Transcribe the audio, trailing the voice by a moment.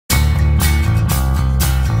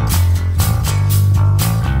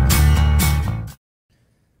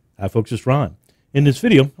Hi folks, it's Ron. In this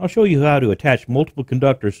video, I'll show you how to attach multiple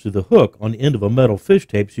conductors to the hook on the end of a metal fish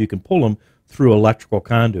tape so you can pull them through electrical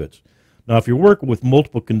conduits. Now, if you're working with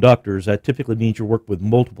multiple conductors, that typically means you're working with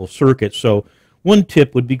multiple circuits. So one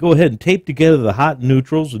tip would be go ahead and tape together the hot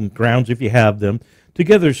neutrals and grounds, if you have them,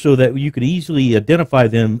 together so that you could easily identify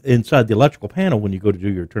them inside the electrical panel when you go to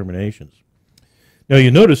do your terminations. Now,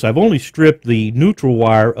 you notice I've only stripped the neutral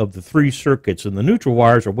wire of the three circuits, and the neutral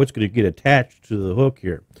wires are what's going to get attached to the hook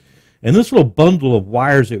here. And this little bundle of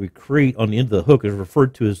wires that we create on the end of the hook is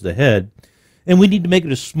referred to as the head. And we need to make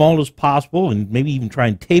it as small as possible and maybe even try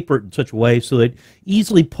and taper it in such a way so that it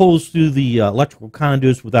easily pulls through the electrical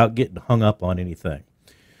conduits without getting hung up on anything.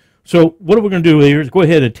 So what we're going to do here is go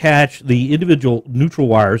ahead and attach the individual neutral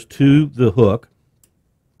wires to the hook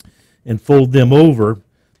and fold them over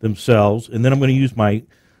themselves. And then I'm going to use my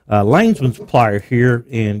linesman's plier here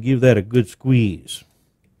and give that a good squeeze.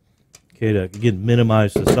 Okay, to again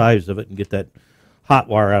minimize the size of it and get that hot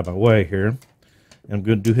wire out of my way here. And I'm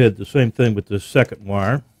going to do the same thing with the second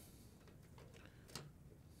wire.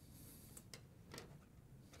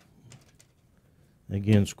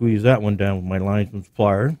 Again, squeeze that one down with my linesman's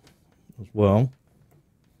plier as well.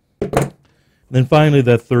 And then finally,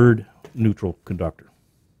 that third neutral conductor.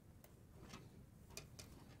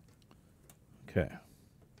 Okay.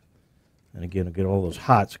 And again, I'll get all those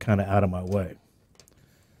hots kind of out of my way.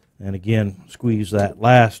 And again, squeeze that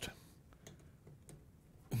last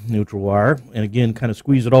neutral wire. And again, kind of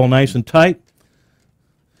squeeze it all nice and tight.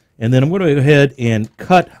 And then I'm going to go ahead and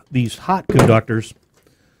cut these hot conductors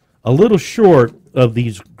a little short of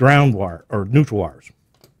these ground wire or neutral wires.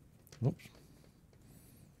 Oops.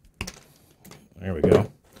 There we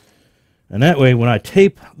go. And that way, when I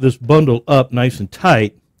tape this bundle up nice and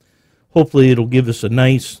tight, hopefully it'll give us a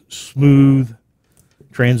nice, smooth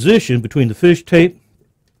transition between the fish tape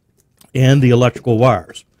and the electrical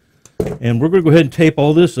wires. And we're going to go ahead and tape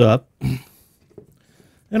all this up.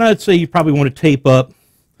 And I'd say you probably want to tape up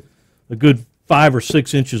a good 5 or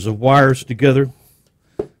 6 inches of wires together.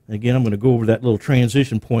 Again, I'm going to go over that little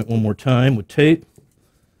transition point one more time with tape.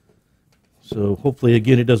 So hopefully,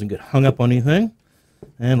 again, it doesn't get hung up on anything.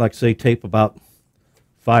 And like I say, tape about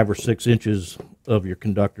 5 or 6 inches of your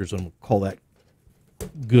conductors, and we'll call that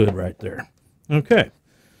good right there. Okay.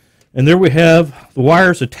 And there we have the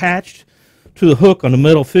wires attached to the hook on the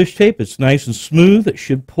metal fish tape. It's nice and smooth. It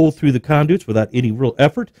should pull through the conduits without any real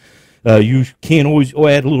effort. You can always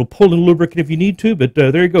add a little pulling lubricant if you need to, but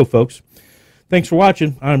there you go, folks. Thanks for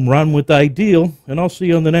watching. I'm Ron with Ideal, and I'll see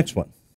you on the next one.